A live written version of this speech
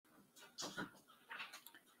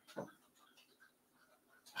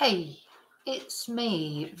Hey, it's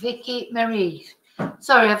me, Vicki Marie.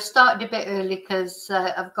 Sorry, I've started a bit early because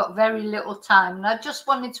I've got very little time, and I just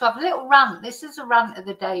wanted to have a little rant. This is a rant of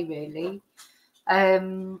the day, really. I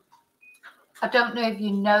don't know if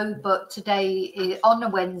you know, but today, on a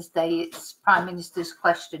Wednesday, it's Prime Minister's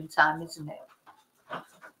question time, isn't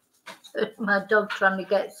it? My dog trying to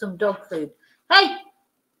get some dog food. Hey!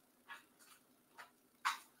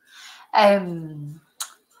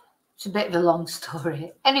 It's a bit of a long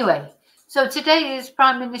story. Anyway, so today is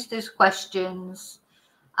Prime Minister's questions,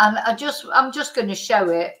 and I'm just going to show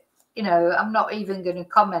it. You know, I'm not even going to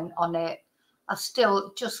comment on it. I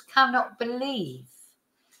still just cannot believe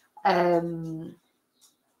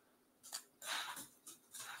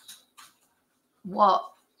what.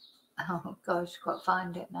 Oh gosh, got to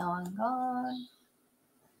find it now. Hang on.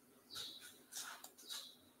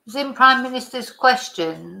 It's in Prime Minister's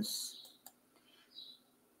questions.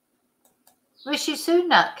 Rishi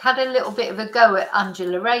Sunak had a little bit of a go at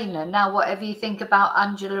Angela Rayner. Now, whatever you think about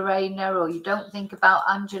Angela Rayner, or you don't think about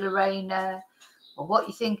Angela Rayner, or what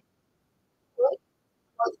you think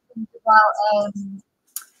about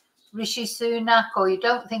Rishi Sunak, or you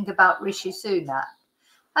don't think about Rishi Sunak,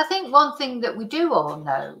 I think one thing that we do all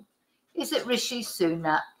know is that Rishi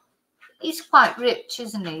Sunak, he's quite rich,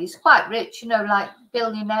 isn't he? He's quite rich, you know, like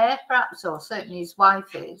billionaire perhaps, or certainly his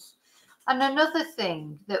wife is. And another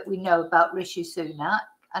thing that we know about Rishi Sunak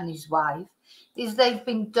and his wife is they've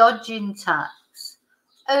been dodging tax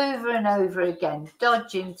over and over again,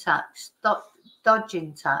 dodging tax.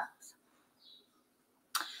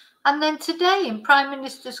 And then today in Prime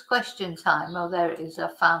Minister's question time, oh, there it is, I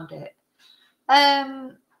found it.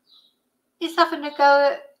 He's having a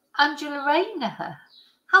go at Angela Rayner.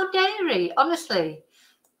 How dare he, honestly.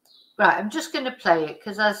 Right, I'm just going to play it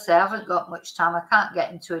because, as I say, I haven't got much time. I can't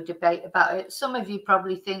get into a debate about it. Some of you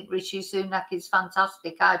probably think Rishi Sunak is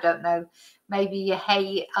fantastic. I don't know. Maybe you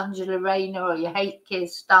hate Angela Rayner or you hate Keir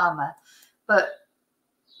Starmer. But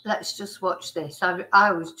let's just watch this.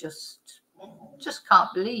 I was just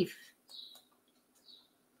can't believe.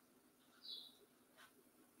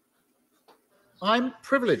 I'm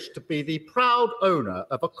privileged to be the proud owner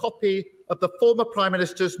of a copy of the former Prime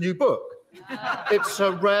Minister's new book. It's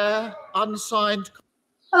a rare, unsigned...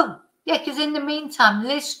 Oh, yeah, because in the meantime,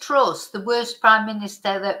 Liz Truss, the worst Prime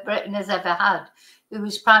Minister that Britain has ever had, who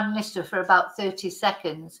was Prime Minister for about 30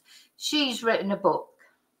 seconds, she's written a book.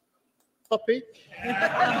 Copy.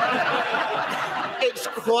 It's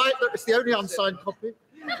the only unsigned copy.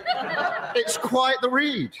 It's quite the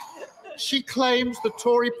read. She claims the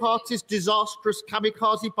Tory party's disastrous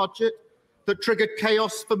kamikaze budget that triggered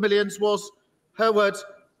chaos for millions was, her words,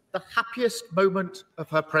 the happiest moment of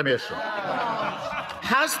her premiership.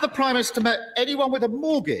 Has the Prime Minister met anyone with a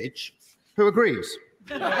mortgage who agrees?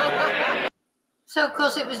 So, of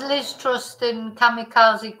course, it was Liz Truss and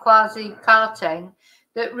kamikaze Kwasi Kwarteng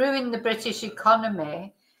that ruined the British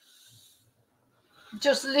economy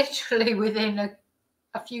just literally within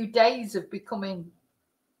a few days of becoming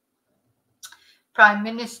Prime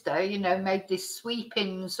Minister. You know, made this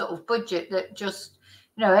sweeping sort of budget that just,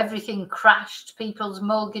 you know, everything crashed. People's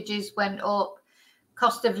mortgages went up.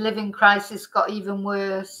 Cost of living crisis got even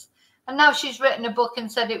worse. And now she's written a book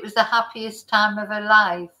and said it was the happiest time of her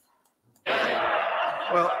life.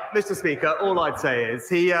 Well, Mr. Speaker, all I'd say is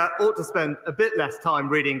he ought to spend a bit less time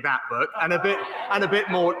reading that book and a bit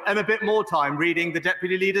more time reading the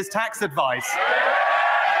Deputy Leader's tax advice.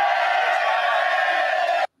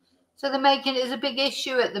 So they're making it as a big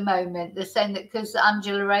issue at the moment. They're saying that because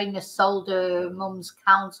Angela Rayner sold her mum's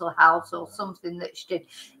council house or something that she did.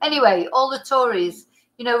 Anyway, all the Tories,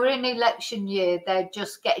 you know, we're in election year. They're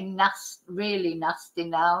just getting really nasty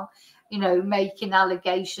now, you know, making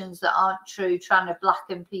allegations that aren't true, trying to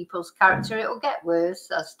blacken people's character. It'll get worse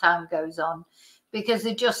as time goes on because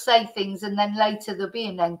they just say things and then later there'll be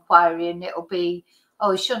an inquiry and it'll be, oh,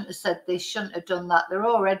 he shouldn't have said this, shouldn't have done that. They're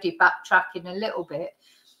already backtracking a little bit.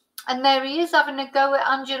 And there he is having a go at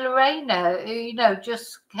Angela Rayner, who, you know,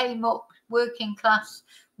 just came up working class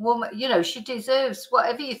woman. You know, she deserves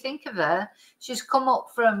whatever you think of her. She's come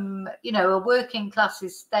up from, you know, a working class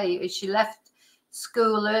estate. She left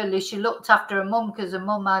school early. She looked after her mum because her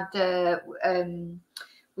mum had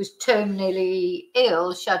was terminally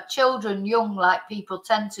ill. She had children young, like people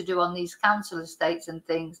tend to do on these council estates and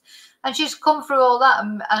things. And she's come through all that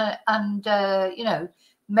and you know,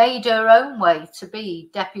 made her own way to be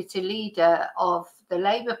deputy leader of the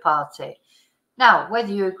Labour Party. Now,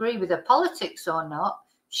 whether you agree with her politics or not,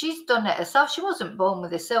 She's done it herself. She wasn't born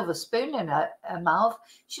with a silver spoon in her mouth.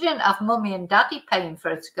 She didn't have mummy and daddy paying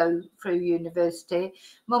for her to go through university,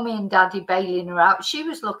 mummy and daddy bailing her out. She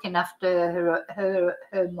was looking after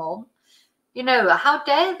her mum. You know, how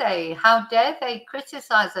dare they? How dare they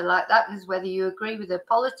criticise her like that? Because whether you agree with her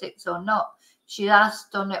politics or not, she has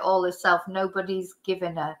done it all herself. Nobody's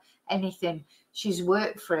given her anything. She's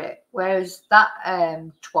worked for it. Whereas that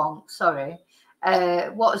twonk, sorry,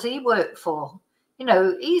 what has he worked for? You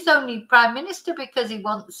know, he's only prime minister because he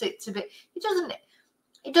wants it to be. He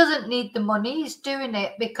doesn't need the money. He's doing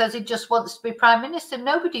it because he just wants to be prime minister.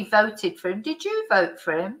 Nobody voted for him. Did you vote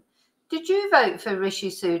for him? Did you vote for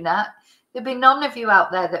Rishi Sunak? There'd be none of you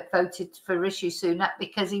out there that voted for Rishi Sunak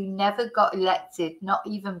because he never got elected, not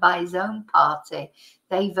even by his own party.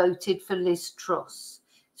 They voted for Liz Truss.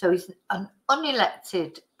 So he's an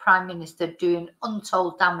unelected prime minister doing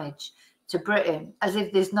untold damage to Britain, as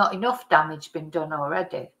if there's not enough damage been done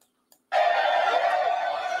already.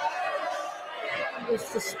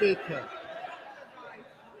 Mr. Speaker,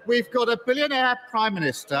 we've got a billionaire prime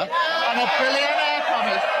minister and a billionaire prime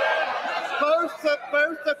minister,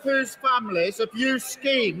 both of whose families have used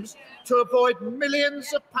schemes to avoid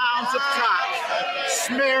millions of pounds of tax,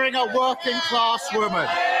 smearing a working class woman.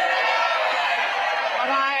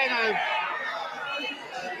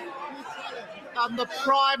 And and the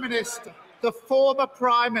Prime Minister, the former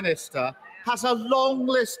Prime Minister, has a long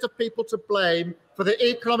list of people to blame for the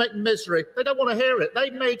economic misery. They don't want to hear it. They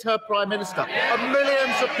made her Prime Minister, and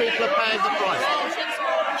millions of people are paying the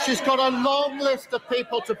price. She's got a long list of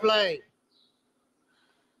people to blame.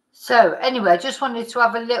 So anyway, I just wanted to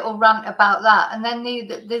have a little rant about that. And then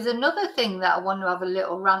there's another thing that I want to have a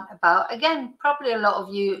little rant about. Again, probably a lot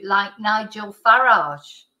of you like Nigel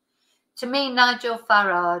Farage. To me, Nigel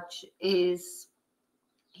Farage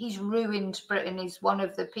he's ruined Britain. He's one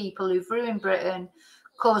of the people who've ruined Britain,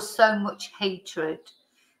 caused so much hatred,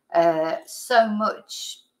 so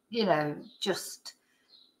much, you know, just...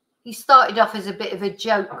 He started off as a bit of a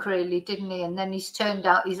joke, really, didn't he? And then he's turned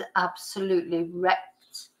out he's absolutely wrecked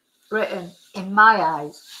Britain, in my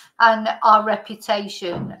eyes, and our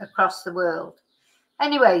reputation across the world.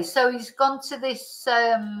 Anyway, so he's gone to this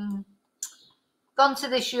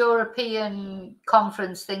European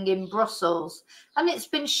conference thing in Brussels, and it's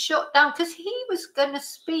been shut down because he was going to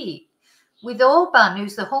speak with Orban,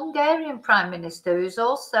 who's the Hungarian Prime Minister, who's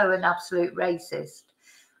also an absolute racist.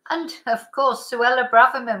 And, of course, Suella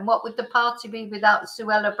Braverman. What would the party be without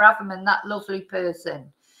Suella Braverman, that lovely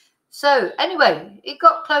person? So, anyway, it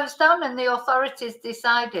got closed down and the authorities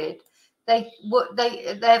decided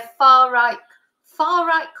their far-right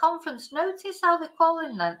conference. Notice how they're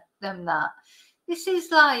calling them that. This is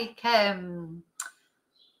like, you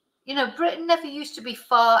know, Britain never used to be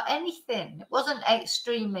far anything. It wasn't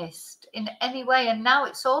extremist in any way, and now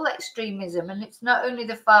it's all extremism. And it's not only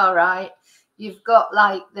the far right. You've got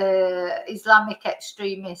like the Islamic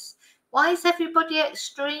extremists. Why is everybody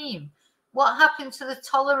extreme? What happened to the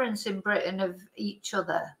tolerance in Britain of each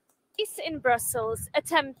other? Police in Brussels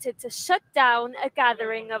attempted to shut down a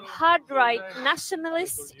gathering of hard-right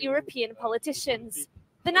nationalist European politicians.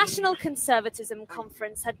 The National Conservatism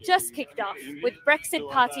Conference had just kicked off with Brexit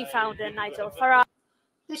Party founder Nigel Farage.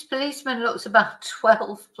 This policeman looks about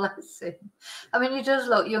 12, bless him. I mean, he does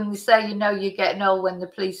look young. They say, you know, you're getting old when the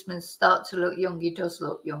policemen start to look young. He does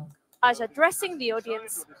look young. Addressing the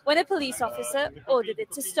audience when a police officer ordered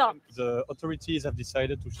it to stop. The authorities have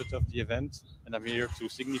decided to shut off the event, and I'm here to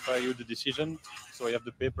signify you the decision. So I have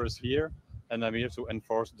the papers here, and I'm here to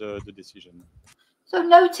enforce the decision. So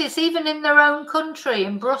notice, even in their own country,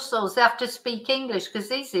 in Brussels, they have to speak English because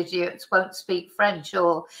these idiots won't speak French,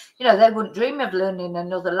 or, you know, they wouldn't dream of learning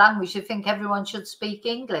another language. They think everyone should speak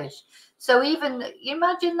English. So even,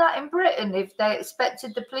 imagine that in Britain, if they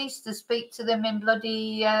expected the police to speak to them in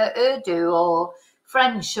bloody Urdu or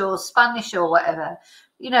French or Spanish or whatever,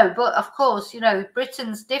 you know, but of course, you know,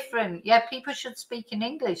 Britain's different. Yeah, people should speak in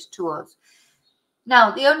English to us.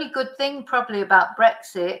 Now, the only good thing probably about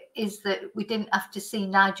Brexit is that we didn't have to see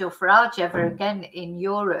Nigel Farage ever again in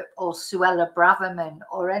Europe, or Suella Braverman,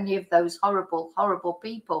 or any of those horrible, horrible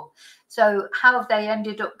people. So how have they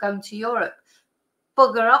ended up going to Europe?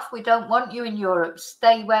 Bugger off, we don't want you in Europe.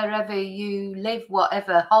 Stay wherever you live,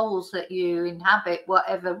 whatever holes that you inhabit,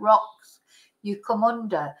 whatever rocks you come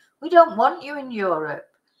under. We don't want you in Europe.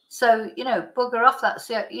 So, you know, bugger off. That's,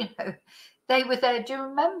 you know, they were there. Do you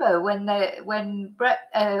remember when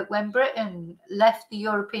Britain left the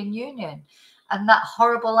European Union, and that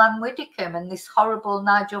horrible Anne Widdecombe and this horrible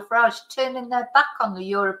Nigel Farage turning their back on the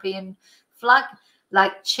European flag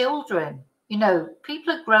like children? You know,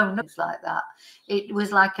 people have grown up like that. It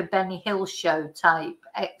was like a Benny Hill show type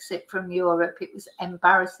exit from Europe. It was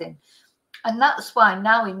embarrassing. And that's why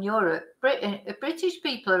now in Europe, British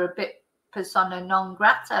people are a bit persona non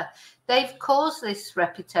grata. They've caused this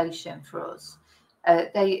reputation for us.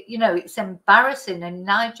 You know, it's embarrassing. And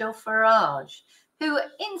Nigel Farage, who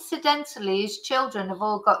incidentally, his children have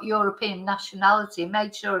all got European nationality,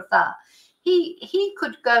 made sure of that. He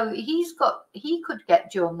could go. He could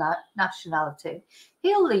get dual nationality.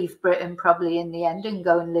 He'll leave Britain probably in the end and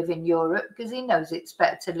go and live in Europe because he knows it's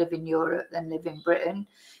better to live in Europe than live in Britain.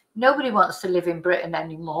 Nobody wants to live in Britain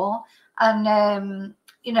anymore, and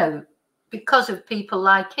you know, because of people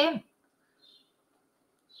like him.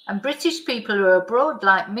 And British people who are abroad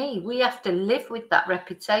like me, we have to live with that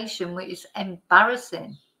reputation, which is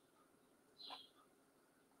embarrassing.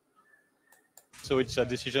 So it's a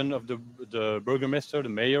decision of the burgomaster, the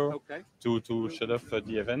mayor, to shut off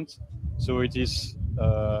the event. So it is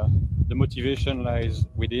the motivation lies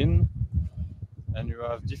within, and you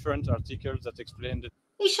have different articles that explain that.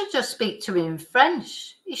 He should just speak to him in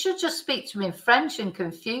French. He should just speak to him in French and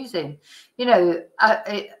confuse him. You know,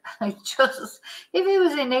 if he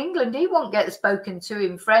was in England, he won't get spoken to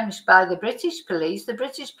in French by the British police. The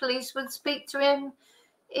British police would speak to him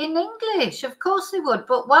in English. Of course they would.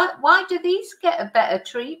 But why do these get a better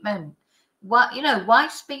treatment? Why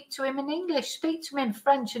speak to him in English? Speak to him in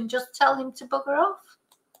French and just tell him to bugger off.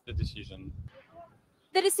 The decision.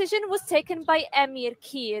 The decision was taken by Emir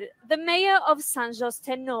Kir, the mayor of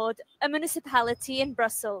Saint-Just-Tenord, a municipality in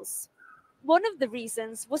Brussels. One of the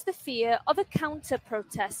reasons was the fear of a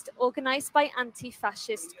counter-protest organised by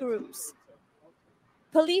anti-fascist groups.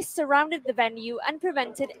 Police surrounded the venue and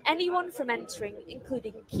prevented anyone from entering,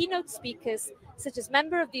 including keynote speakers such as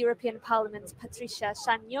Member of the European Parliament Patricia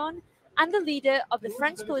Chagnon and the leader of the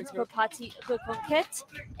French political party Reconquête,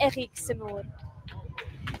 Éric Zemmour.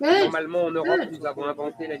 Normalement, en Europe, nous avons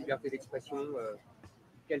inventé la liberté d'expression,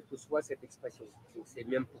 quelle que soit cette expression. C'est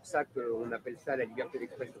bien pour ça qu'on appelle ça la liberté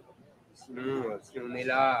d'expression. Sinon, si on est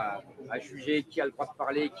là à juger qui a le droit de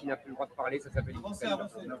parler et qui n'a plus le droit de parler, ça s'appelle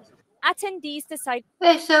une Attendees decide.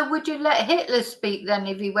 So would you let Hitler speak then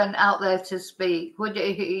if he went out there to speak? Would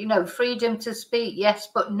you know, freedom to speak, yes,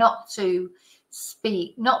 but not to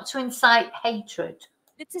speak, not to incite hatred.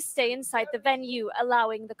 To stay inside the venue,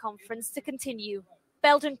 allowing the conference to continue.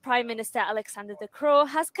 Belgian Prime Minister Alexander De Croo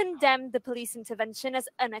has condemned the police intervention as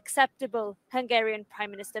unacceptable. Hungarian Prime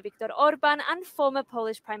Minister Viktor Orban and former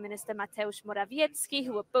Polish Prime Minister Mateusz Morawiecki,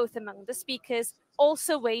 who were both among the speakers,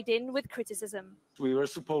 also weighed in with criticism. We were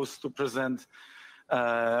supposed to present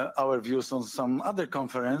our views on some other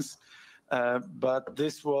conference, but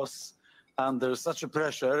this was under such a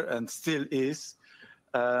pressure and still is,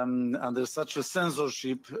 under such a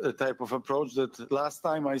censorship type of approach that last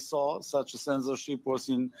time I saw such a censorship was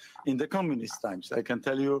in the communist times. I can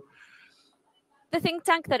tell you. The think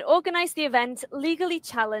tank that organized the event legally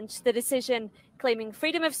challenged the decision, claiming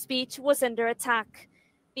freedom of speech was under attack.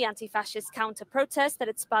 The anti-fascist counter-protest that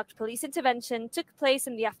had sparked police intervention took place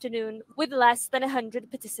in the afternoon with less than 100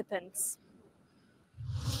 participants.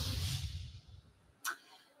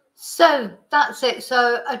 So that's it.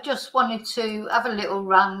 So I just wanted to have a little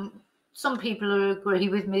rant. Some people will agree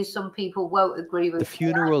with me, some people won't agree with me. The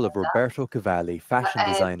funeral of Roberto Cavalli, fashion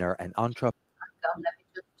designer and entrepreneur. Let me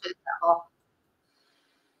just turn that off.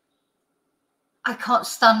 I can't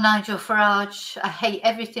stand Nigel Farage. I hate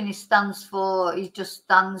everything he stands for. He just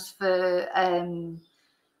stands for,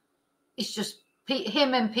 it's just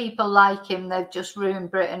him and people like him. They've just ruined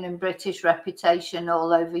Britain and British reputation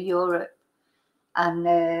all over Europe.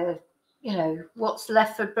 And, you know, what's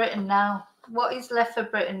left for Britain now? What is left for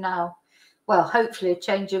Britain now? Well, hopefully a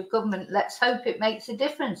change of government. Let's hope it makes a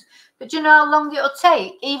difference. But do you know how long it'll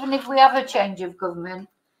take? Even if we have a change of government,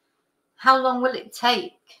 how long will it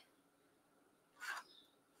take?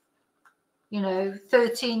 You know,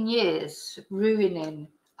 13 years ruining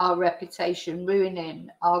our reputation, ruining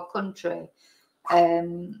our country.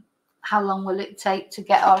 How long will it take to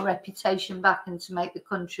get our reputation back and to make the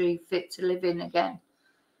country fit to live in again?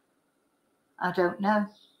 I don't know.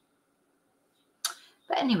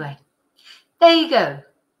 But anyway, there you go.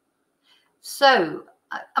 So,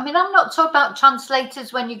 I mean, I'm not talking about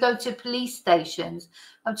translators when you go to police stations.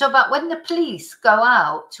 I'm talking about when the police go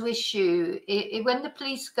out to issue,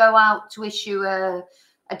 a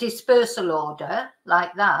dispersal order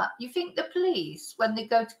like that. You think the police, when they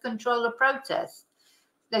go to control a protest,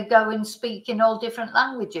 they go and speak in all different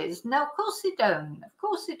languages? No, of course they don't. Of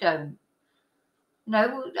course they don't.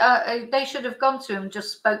 No, they should have gone to him,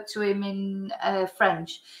 just spoke to him in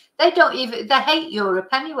French. They don't even, they hate Europe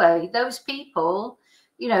anyway. Those people,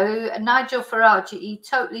 you know, Nigel Farage, he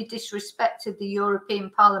totally disrespected the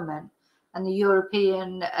European Parliament and the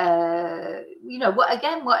European, you know,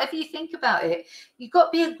 whatever you think about it, you've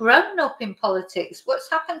got to be a grown-up in politics. What's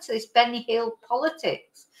happened to this Benny Hill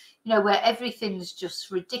politics, you know, where everything's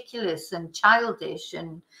just ridiculous and childish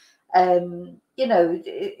and, you know,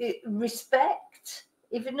 respect.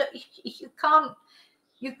 Even you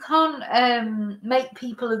can't make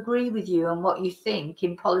people agree with you on what you think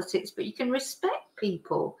in politics, but you can respect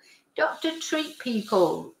people. You don't have to treat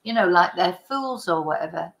people, you know, like they're fools or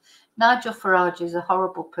whatever. Nigel Farage is a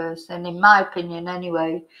horrible person, in my opinion,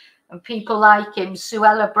 anyway. And people like him,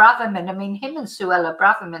 Suella Braverman. I mean, him and Suella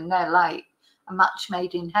Braverman, they're like a match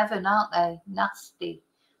made in heaven, aren't they? Nasty,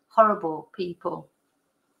 horrible people.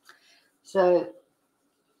 So,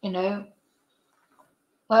 you know,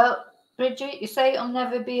 well, Bridget, you say it'll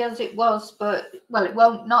never be as it was, but, well, it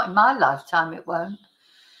won't, not in my lifetime, it won't.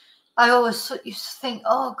 I always used to think,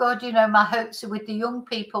 oh, God, you know, my hopes are with the young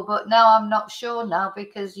people, but now I'm not sure now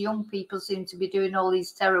because young people seem to be doing all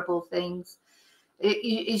these terrible things.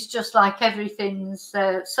 It's just like everything's,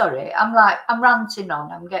 sorry, I'm ranting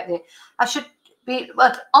on, I'm getting it. I should be,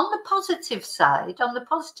 but on the positive side,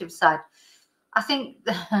 I think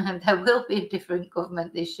there will be a different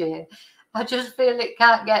government this year. I just feel it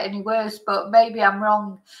can't get any worse, but maybe I'm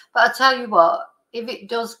wrong. But I'll tell you what, if it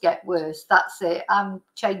does get worse, that's it. I'm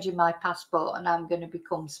changing my passport and I'm going to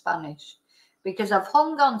become Spanish because I've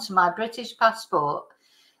hung on to my British passport.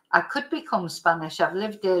 I could become Spanish. I've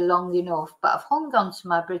lived here long enough, but I've hung on to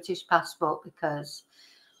my British passport because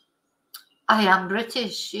I am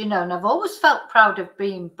British, you know, and I've always felt proud of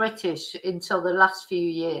being British until the last few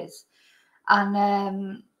years.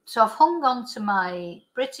 And so I've hung on to my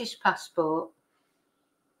British passport.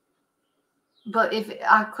 But if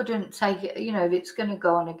I couldn't take it, you know, if it's going to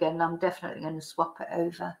go on again, I'm definitely going to swap it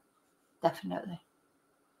over. Definitely.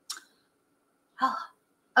 Oh,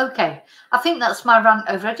 okay. I think that's my rant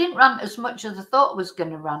over. I didn't rant as much as I thought I was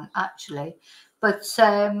going to rant, actually. But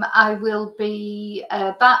I will be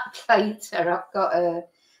back later.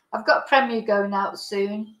 I've got a premiere going out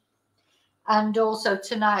soon. And also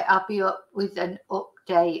tonight I'll be up with an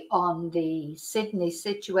update on the Sydney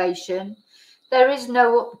situation. There is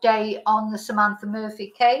no update on the Samantha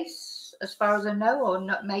Murphy case, as far as I know, or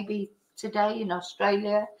not, maybe today in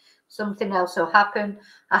Australia, something else will happen.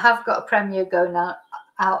 I have got a premiere going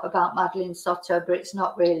out about Madeleine Soto, but it's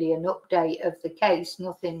not really an update of the case.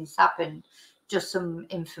 Nothing's happened, just some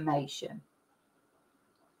information.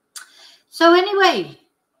 So anyway,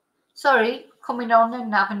 sorry, coming on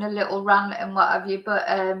and having a little rant and what have you, but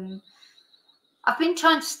I've been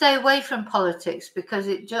trying to stay away from politics because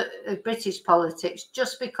British politics,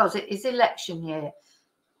 just because it is election year.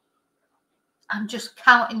 I'm just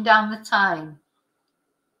counting down the time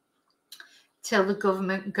till the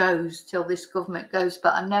government goes, till this government goes.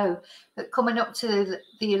 But I know that coming up to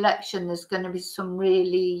the election, there's going to be some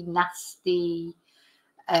really nasty,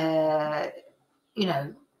 you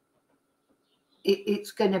know,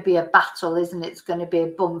 it's going to be a battle, isn't it? It's going to be a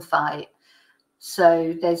bum fight.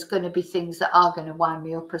 So there's going to be things that are going to wind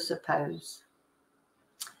me up, I suppose.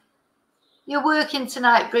 You're working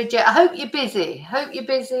tonight, Bridget. I hope you're busy.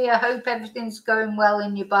 I hope everything's going well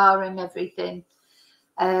in your bar and everything.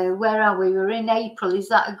 Where are we? We're in April. Is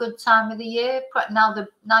that a good time of the year? Now the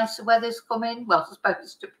nicer weather's coming. Well, it's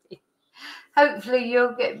supposed to be. Hopefully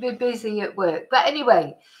you'll be busy at work. But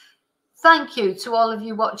anyway, thank you to all of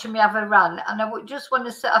you watching me have a rant. And I would just want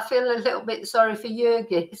to say I feel a little bit sorry for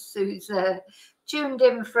Jurgis, who's tuned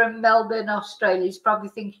in from Melbourne, Australia. He's probably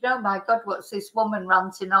thinking, oh my God, what's this woman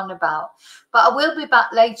ranting on about? But I will be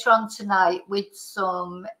back later on tonight with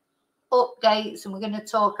some updates, and we're going to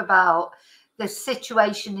talk about the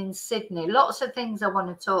situation in Sydney. Lots of things I want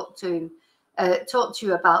to talk to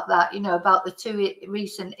you about that, you know, about the two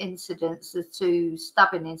recent incidents, the two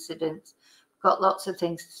stabbing incidents. Got lots of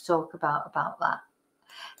things to talk about that.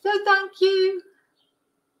 So thank you.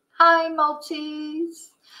 Hi, Maltese.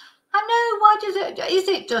 I know, why is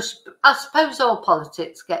it just, I suppose all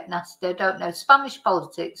politics get nasty. I don't know. Spanish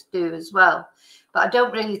politics do as well. But I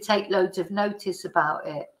don't really take loads of notice about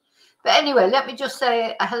it. But anyway, let me just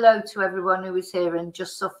say a hello to everyone who is here and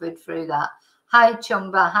just suffered through that. Hi,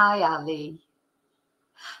 Chumba. Hi, Ali.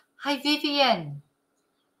 Hi, Vivian.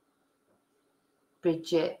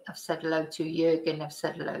 Bridget, I've said hello to. Jürgen, I've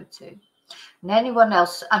said hello to. And anyone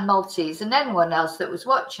else, and Maltese, and anyone else that was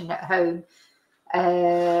watching at home.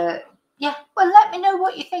 Yeah, well, let me know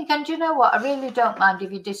what you think. And you know what? I really don't mind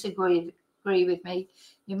if you disagree with me.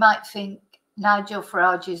 You might think Nigel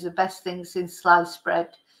Farage is the best thing since sliced bread.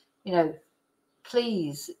 You know,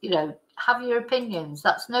 please, you know, have your opinions.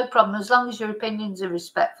 That's no problem. As long as your opinions are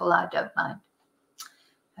respectful, I don't mind.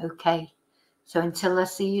 Okay. So until I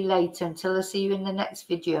see you later, until I see you in the next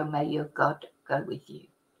video, may your God go with you.